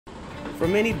For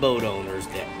many boat owners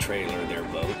that trailer their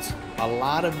boats, a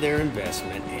lot of their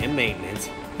investment and maintenance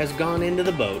has gone into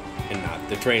the boat and not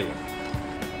the trailer.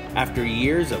 After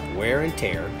years of wear and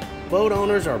tear, boat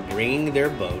owners are bringing their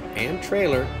boat and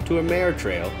trailer to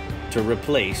Ameratrail to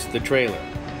replace the trailer.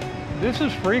 This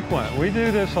is frequent. We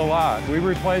do this a lot. We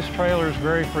replace trailers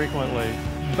very frequently.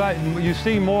 But you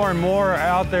see more and more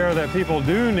out there that people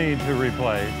do need to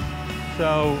replace.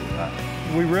 So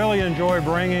we really enjoy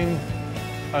bringing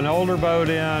an older boat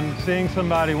in, seeing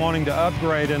somebody wanting to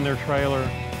upgrade in their trailer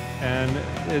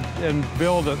and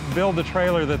build the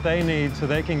trailer that they need so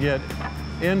they can get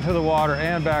into the water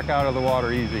and back out of the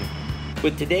water easy.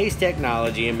 With today's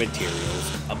technology and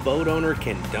materials, a boat owner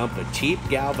can dump a cheap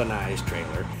galvanized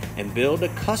trailer and build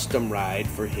a custom ride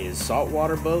for his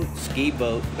saltwater boat, ski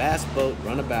boat, bass boat,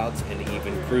 runabouts, and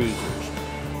even cruisers.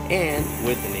 And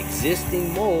with an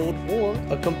existing mold or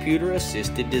a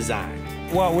computer-assisted design.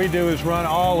 What we do is run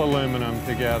all aluminum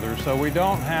together, so we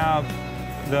don't have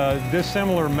the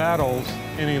dissimilar metals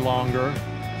any longer.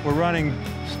 We're running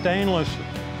stainless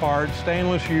parts,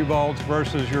 stainless U-bolts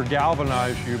versus your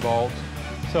galvanized U-bolts.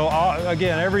 So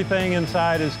again, everything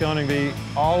inside is going to be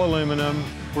all aluminum.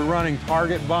 We're running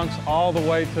target bunks all the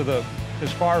way to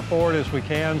as far forward as we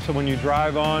can, so when you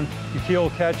drive on, your keel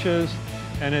catches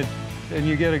and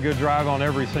you get a good drive on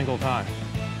every single time.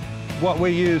 What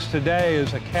we use today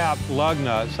is a capped lug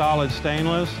nut, solid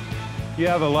stainless. You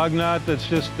have a lug nut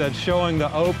that's showing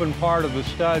the open part of the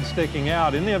stud sticking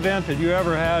out. In the event that you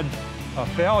ever had a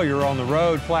failure on the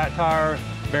road, flat tire,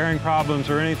 bearing problems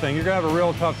or anything, you're gonna have a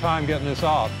real tough time getting this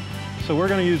off. So we're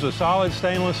gonna use a solid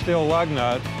stainless steel lug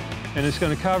nut, and it's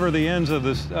gonna cover the ends of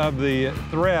the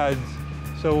threads,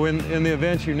 so in the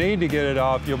event you need to get it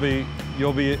off,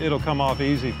 it'll come off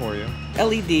easy for you.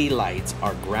 LED lights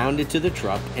are grounded to the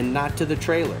truck and not to the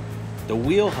trailer. The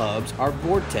wheel hubs are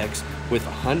Vortex with a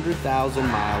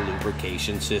 100,000-mile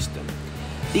lubrication system.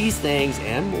 These things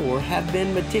and more have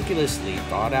been meticulously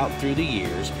thought out through the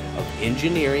years of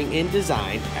engineering and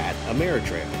design at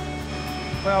Ameratrail.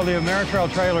 Well, the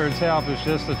Ameratrail trailer itself is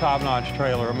just a top-notch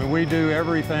trailer. I mean, we do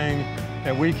everything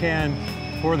that we can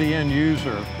for the end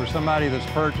user, for somebody that's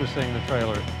purchasing the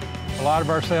trailer. A lot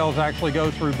of our sales actually go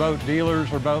through boat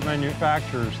dealers or boat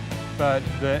manufacturers, but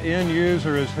the end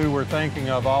user is who we're thinking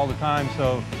of all the time,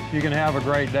 so you can have a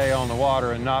great day on the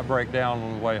water and not break down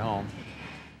on the way home.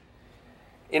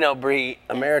 You know, Brie,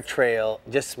 Ameratrail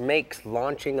just makes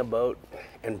launching a boat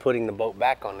and putting the boat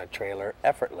back on the trailer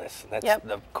effortless. That's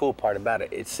the cool part about it.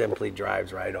 It simply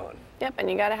drives right on. Yep,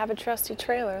 and you got to have a trusty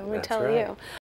trailer, let me tell you.